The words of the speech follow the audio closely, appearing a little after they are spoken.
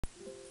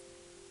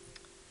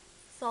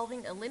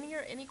solving a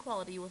linear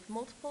inequality with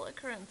multiple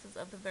occurrences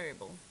of the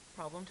variable.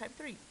 Problem type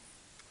 3.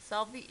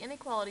 Solve the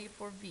inequality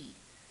for v.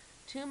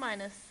 2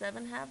 minus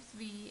 7 halves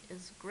v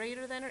is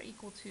greater than or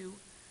equal to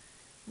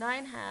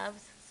 9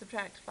 halves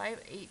subtract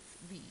 5/8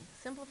 v.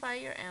 Simplify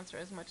your answer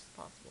as much as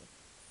possible.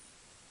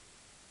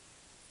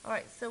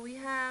 Alright, so we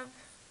have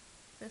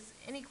this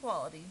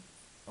inequality,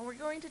 and we're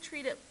going to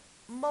treat it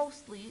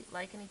mostly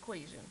like an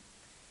equation.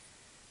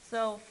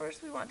 So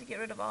first we want to get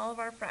rid of all of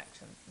our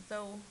fractions.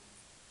 So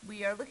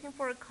we are looking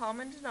for a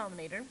common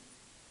denominator,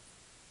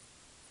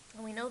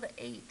 and we know that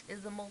 8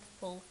 is a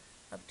multiple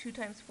of 2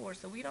 times 4,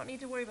 so we don't need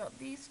to worry about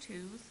these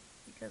 2's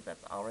because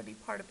that's already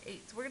part of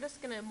 8. So we're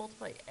just going to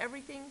multiply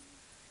everything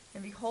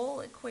in the whole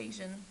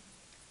equation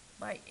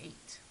by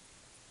 8.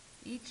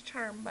 Each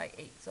term by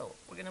 8. So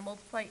we're going to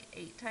multiply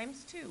 8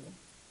 times 2.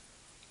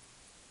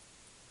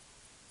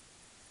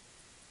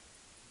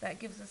 That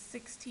gives us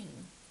 16.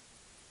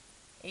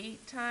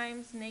 8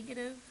 times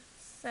negative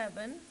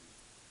 7.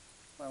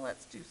 Well,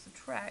 let's do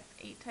subtract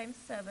 8 times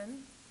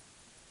 7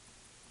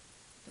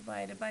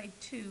 divided by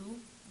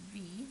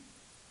 2v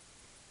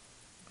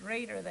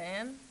greater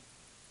than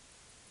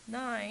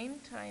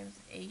 9 times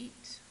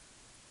 8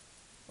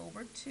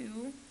 over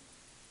 2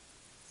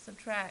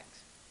 subtract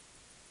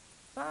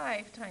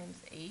 5 times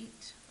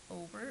 8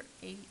 over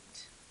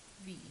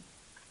 8v.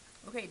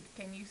 Okay,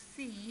 can you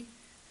see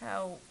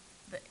how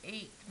the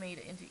 8 made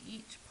it into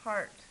each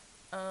part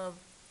of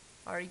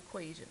our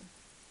equation?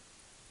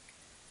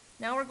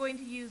 Now we're going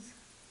to use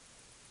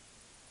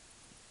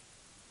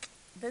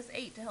this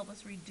 8 to help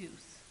us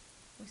reduce.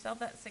 We solved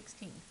that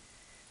 16.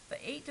 But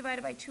 8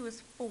 divided by 2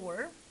 is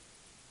 4.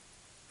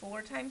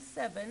 4 times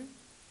 7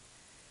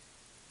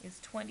 is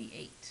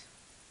 28.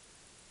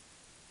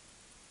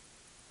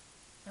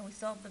 And we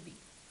solved the v.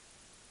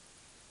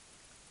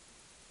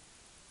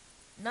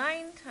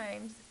 9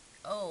 times,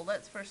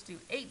 let's first do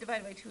 8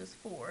 divided by 2 is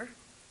 4.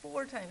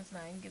 4 times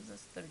 9 gives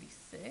us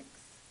 36.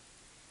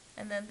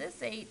 And then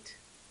this 8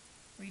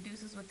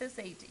 reduces with this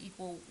 8 to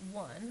equal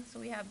 1. So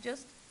we have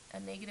just a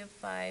negative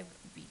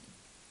 5v.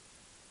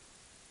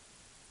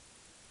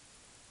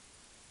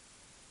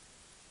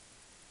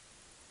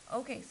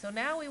 Okay, so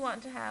now we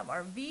want to have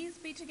our v's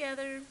be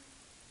together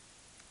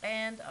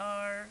and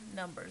our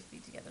numbers be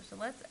together. So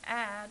let's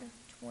add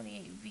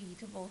 28v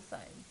to both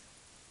sides.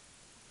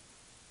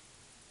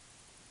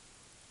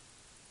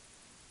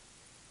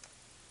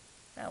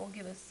 That will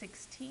give us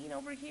 16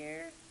 over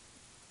here,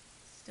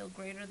 still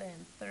greater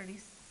than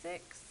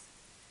 36.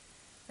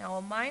 Now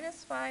a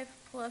minus 5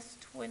 plus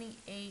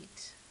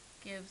 28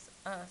 gives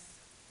us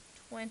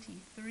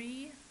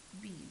 23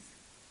 v's.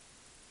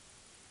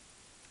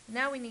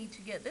 Now we need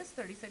to get this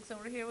 36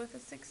 over here with a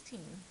 16.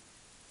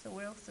 So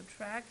we'll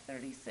subtract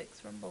 36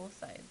 from both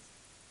sides.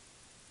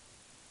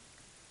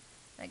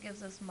 That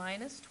gives us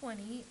minus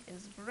 20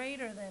 is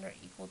greater than or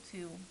equal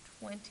to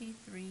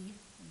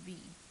 23v.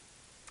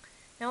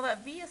 Now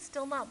that v is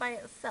still not by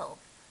itself,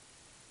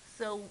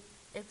 so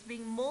it's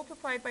being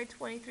multiplied by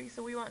 23,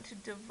 so we want to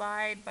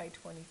divide by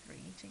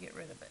 23 to get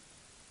rid of it.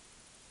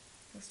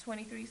 This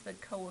 23 is the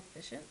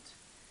coefficient.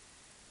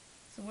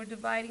 So we're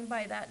dividing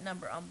by that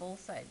number on both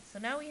sides. So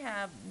now we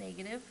have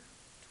negative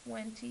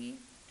 20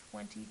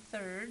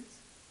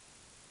 23rds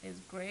is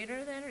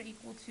greater than or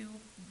equal to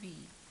v.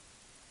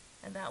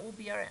 And that will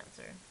be our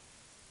answer.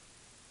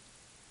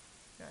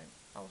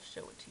 I'll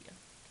show it to you.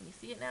 Can you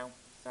see it now?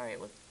 Sorry, it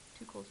was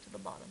too close to the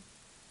bottom.